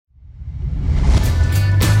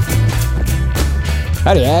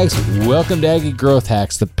Howdy, Ags. Welcome to Aggie Growth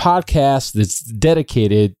Hacks, the podcast that's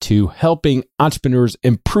dedicated to helping entrepreneurs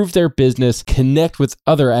improve their business, connect with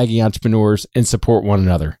other Aggie entrepreneurs, and support one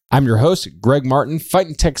another. I'm your host, Greg Martin,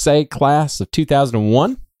 Fighting Texas Aggie class of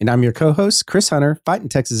 2001. And I'm your co-host, Chris Hunter, Fighting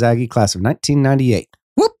Texas Aggie class of 1998.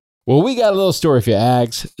 Whoop! Well, we got a little story for you,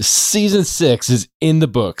 Ags. Season 6 is in the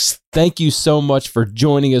books. Thank you so much for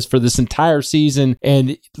joining us for this entire season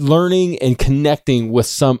and learning and connecting with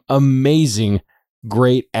some amazing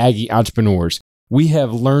great Aggie entrepreneurs. We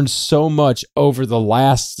have learned so much over the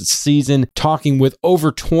last season, talking with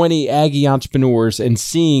over 20 Aggie entrepreneurs and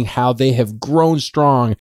seeing how they have grown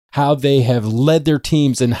strong, how they have led their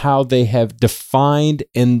teams, and how they have defined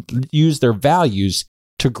and used their values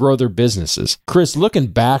to grow their businesses. Chris, looking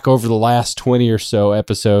back over the last 20 or so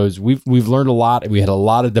episodes, we've learned a lot. We had a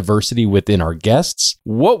lot of diversity within our guests.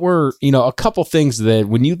 What were, a couple things that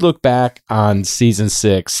when you look back on season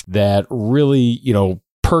 6 that really,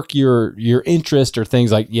 perk your interest, or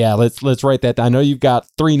things like, yeah, let's write that down. I know you've got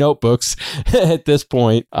 3 notebooks at this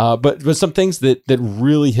point, but some things that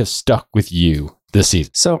really have stuck with you this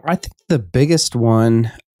season. So I think the biggest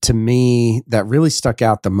one to me that really stuck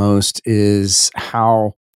out the most is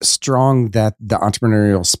how strong that the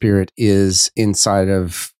entrepreneurial spirit is inside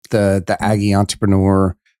of the Aggie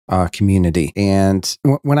entrepreneur community. And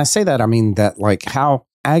when I say that, I mean that like how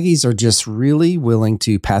Aggies are just really willing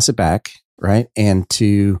to pass it back, right? And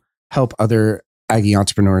to help other Aggie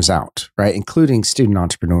entrepreneurs out, right? Including student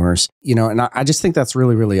entrepreneurs, and I just think that's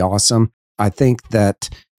really, really awesome. I think that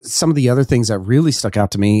some of the other things that really stuck out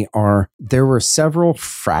to me are there were several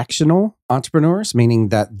fractional entrepreneurs, meaning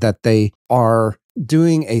that they are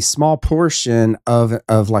doing a small portion of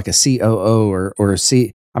like a COO or a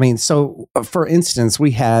C. I mean, so for instance,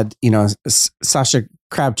 we had, Sasha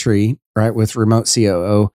Crabtree, right, with Remote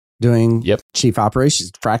COO doing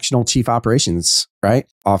fractional chief operations,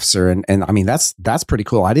 right, officer. And I mean, that's pretty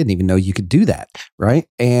cool. I didn't even know you could do that, right?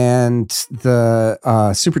 And the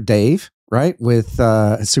Super Dave, right, with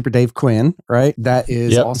Super Dave Quinn, right? That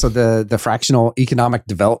is also the fractional economic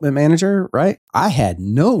development manager, right? I had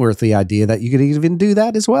no earthly idea that you could even do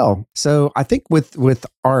that as well. So I think with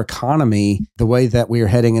our economy, the way that we are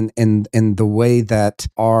heading and the way that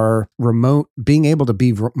our remote, being able to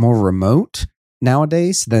be more remote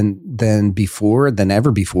nowadays than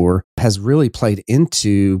ever before, has really played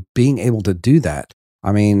into being able to do that.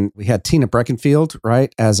 I mean, we had Tina Breckenfield,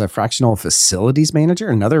 right, as a fractional facilities manager.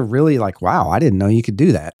 Another really like, wow, I didn't know you could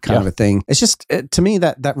do that kind of a thing. It's just, to me,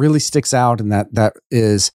 that really sticks out. And that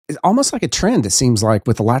is almost like a trend, it seems like,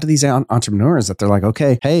 with a lot of these entrepreneurs that they're like,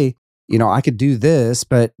 okay, hey, I could do this,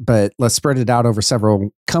 but let's spread it out over several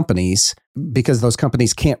companies, because those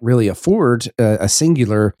companies can't really afford a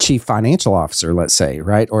singular chief financial officer, let's say,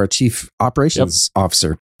 right, or a chief operations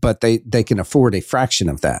officer. But they can afford a fraction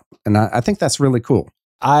of that. And I think that's really cool.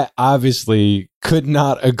 I obviously could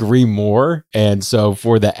not agree more. And so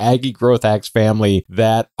for the Aggie Growth Hacks family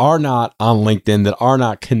that are not on LinkedIn, that are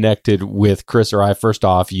not connected with Chris or I, first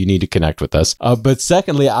off, you need to connect with us. But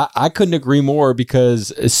secondly, I couldn't agree more,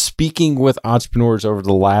 because speaking with entrepreneurs over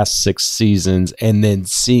the last 6 seasons and then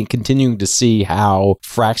continuing to see how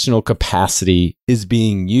fractional capacity is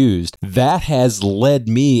being used, that has led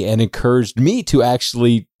me and encouraged me to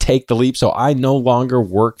actually take the leap. So I no longer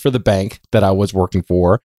work for the bank that I was working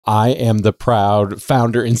for. I am the proud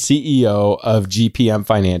founder and CEO of GPM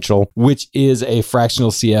Financial, which is a fractional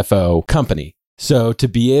CFO company. So to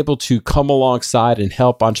be able to come alongside and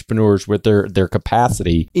help entrepreneurs with their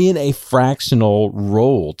capacity in a fractional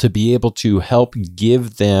role, to be able to help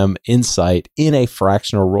give them insight in a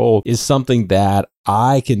fractional role, is something that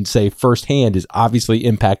I can say firsthand is obviously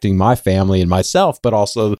impacting my family and myself, but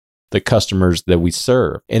also the customers that we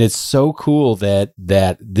serve. And it's so cool that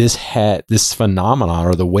this phenomenon,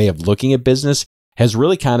 or the way of looking at business, has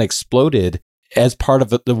really kind of exploded as part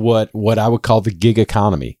of what I would call the gig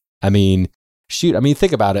economy. I mean,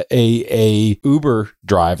 think about it. A Uber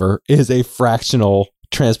driver is a fractional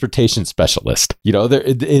transportation specialist,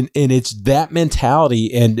 and it's that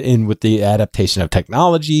mentality, and with the adaptation of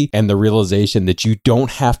technology and the realization that you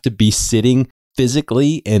don't have to be sitting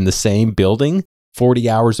physically in the same building 40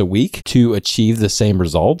 hours a week to achieve the same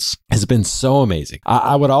results, has been so amazing.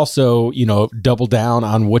 I would also, double down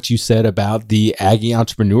on what you said about the Aggie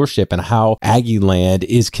entrepreneurship and how Aggie Land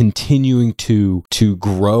is continuing to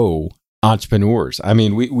grow entrepreneurs. I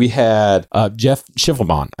mean, we had Jeff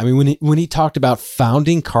Schiffelbahn. I mean, when he talked about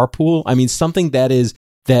founding Carpool, I mean, something that is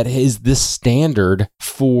the standard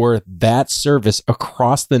for that service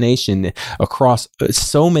across the nation, across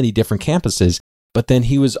so many different campuses. But then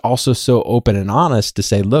he was also so open and honest to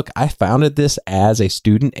say, look, I founded this as a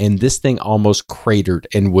student and this thing almost cratered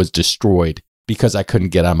and was destroyed because I couldn't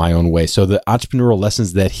get on my own way. So the entrepreneurial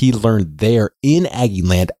lessons that he learned there in Aggie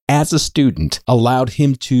Land as a student allowed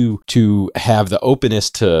him to have the openness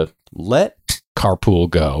to let Carpool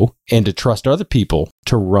go and to trust other people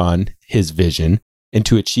to run his vision and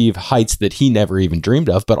to achieve heights that he never even dreamed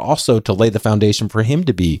of, but also to lay the foundation for him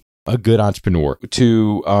to be a good entrepreneur.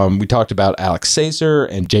 We talked about Alex Sazer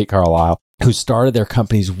and Jake Carlisle, who started their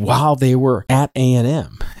companies while they were at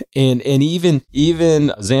A&M. And even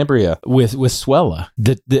Zambria with Swella,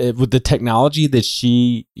 with the technology that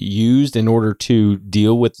she used in order to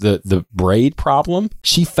deal with the braid problem,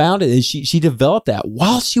 she found it and she developed that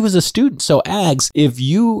while she was a student. So Ags, if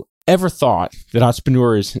you ever thought that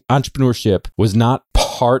entrepreneurship was not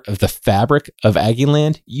part of the fabric of Aggie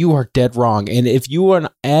Land, you are dead wrong. And if you are an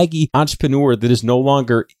Aggie entrepreneur that is no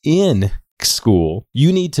longer in school,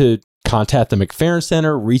 you need to contact the McFerrin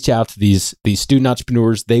Center, reach out to these student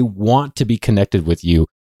entrepreneurs. They want to be connected with you,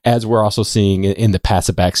 as we're also seeing in the Pass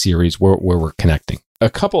It Back series where we're connecting. A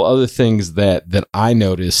couple other things that I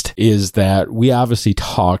noticed is that we obviously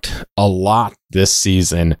talked a lot this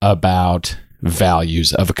season about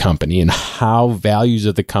values of a company and how values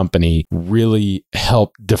of the company really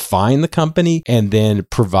help define the company and then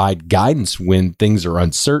provide guidance when things are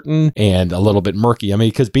uncertain and a little bit murky. I mean,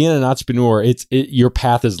 because being an entrepreneur, your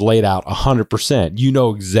path is laid out 100%. You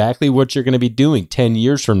know exactly what you're going to be doing 10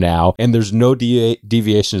 years from now, and there's no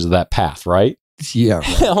deviations of that path, right? Yeah. Right.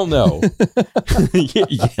 Hell no.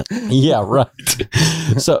 yeah, right.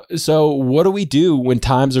 So what do we do when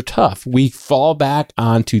times are tough? We fall back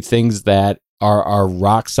onto things that are our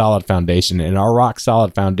rock solid foundation, and our rock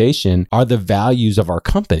solid foundation are the values of our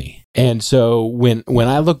company. And so when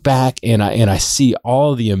I look back and I see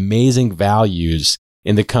all the amazing values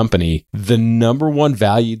in the company, the number one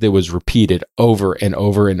value that was repeated over and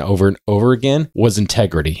over and over and over again was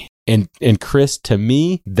integrity. And Chris, to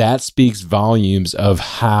me, that speaks volumes of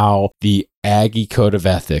how the Aggie Code of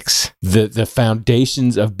Ethics, the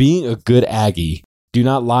foundations of being a good Aggie, do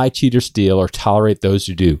not lie, cheat, or steal, or tolerate those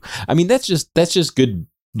who do. I mean, that's just good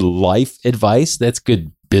life advice. That's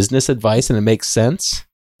good business advice, and it makes sense.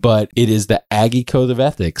 But it is the Aggie Code of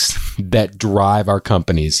Ethics that drive our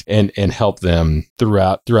companies and help them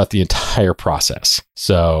throughout the entire process.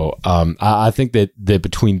 So I think that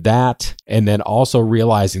between that and then also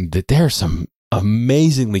realizing that there are some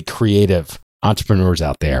amazingly creative entrepreneurs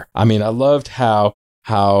out there. I mean, I loved how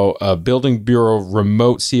Building Bureau,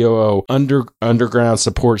 Remote COO, Underground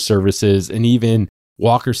Support Services, and even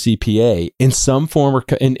Walker CPA, in some form or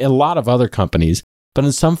in a lot of other companies, but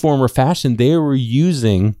in some form or fashion, they were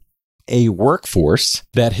using a workforce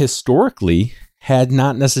that historically had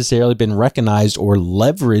not necessarily been recognized or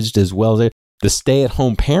leveraged as well as the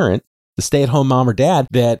stay-at-home parent, the stay-at-home mom or dad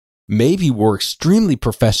that maybe were extremely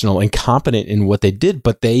professional and competent in what they did,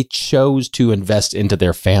 but they chose to invest into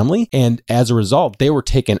their family. And as a result, they were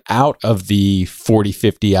taken out of the 40,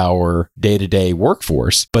 50 hour day-to-day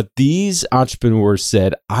workforce. But these entrepreneurs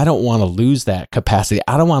said, I don't want to lose that capacity.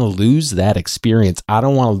 I don't want to lose that experience. I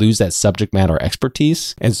don't want to lose that subject matter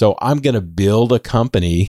expertise. And so I'm going to build a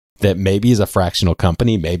company that maybe is a fractional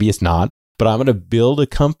company, maybe it's not, but I'm going to build a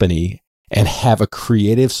company and have a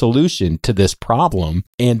creative solution to this problem.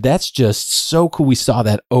 And that's just so cool. We saw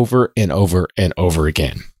that over and over and over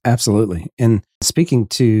again. Absolutely. And speaking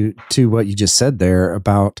to what you just said there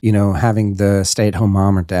about, having the stay-at-home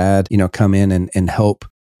mom or dad, come in and help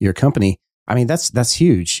your company. I mean, that's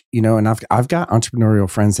huge, and I've got entrepreneurial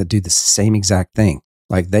friends that do the same exact thing.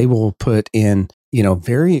 Like they will put in,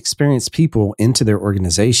 very experienced people into their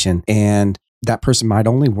organization, and that person might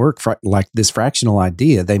only work for like this fractional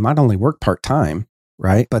idea. They might only work part-time,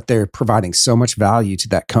 right? But they're providing so much value to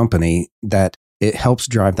that company that it helps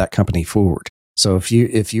drive that company forward. So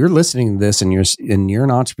if you're listening to this and you're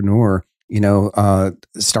an entrepreneur,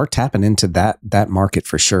 start tapping into that market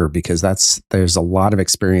for sure, because there's a lot of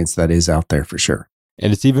experience that is out there for sure.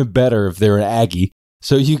 And it's even better if they're an Aggie,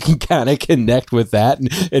 so you can kind of connect with that.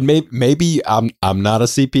 And maybe I'm not a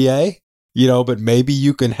CPA, but maybe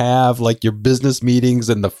you can have like your business meetings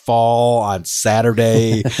in the fall on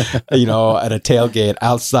Saturday, at a tailgate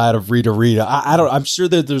outside of Rita. I'm sure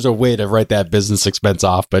that there's a way to write that business expense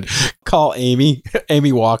off, but call Amy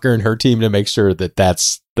Walker and her team to make sure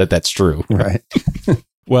that's true. Right.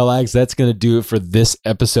 Well, Ags, that's going to do it for this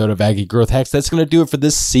episode of Aggie Growth Hacks. That's going to do it for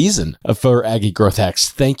this season for Aggie Growth Hacks.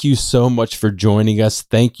 Thank you so much for joining us.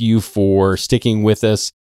 Thank you for sticking with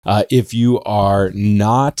us. If you are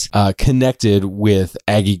not connected with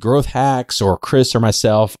Aggie Growth Hacks or Chris or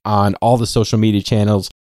myself on all the social media channels,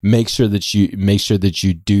 make sure that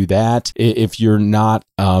you do that. If you're not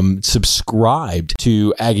subscribed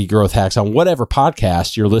to Aggie Growth Hacks on whatever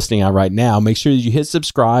podcast you're listening on right now, make sure that you hit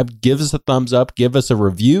subscribe, give us a thumbs up, give us a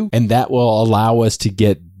review, and that will allow us to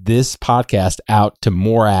get this podcast out to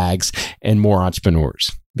more ags and more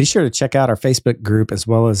entrepreneurs. Be sure to check out our Facebook group as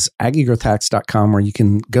well as aggiegrowthhacks.com, where you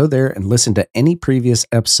can go there and listen to any previous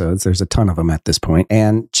episodes. There's a ton of them at this point,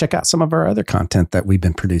 and check out some of our other content that we've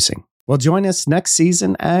been producing. Well, join us next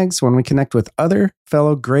season, Ags, when we connect with other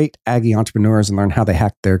fellow great Aggie entrepreneurs and learn how they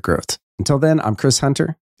hack their growth. Until then, I'm Chris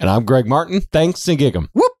Hunter. And I'm Greg Martin. Thanks and gig 'em.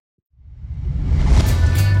 Whoop!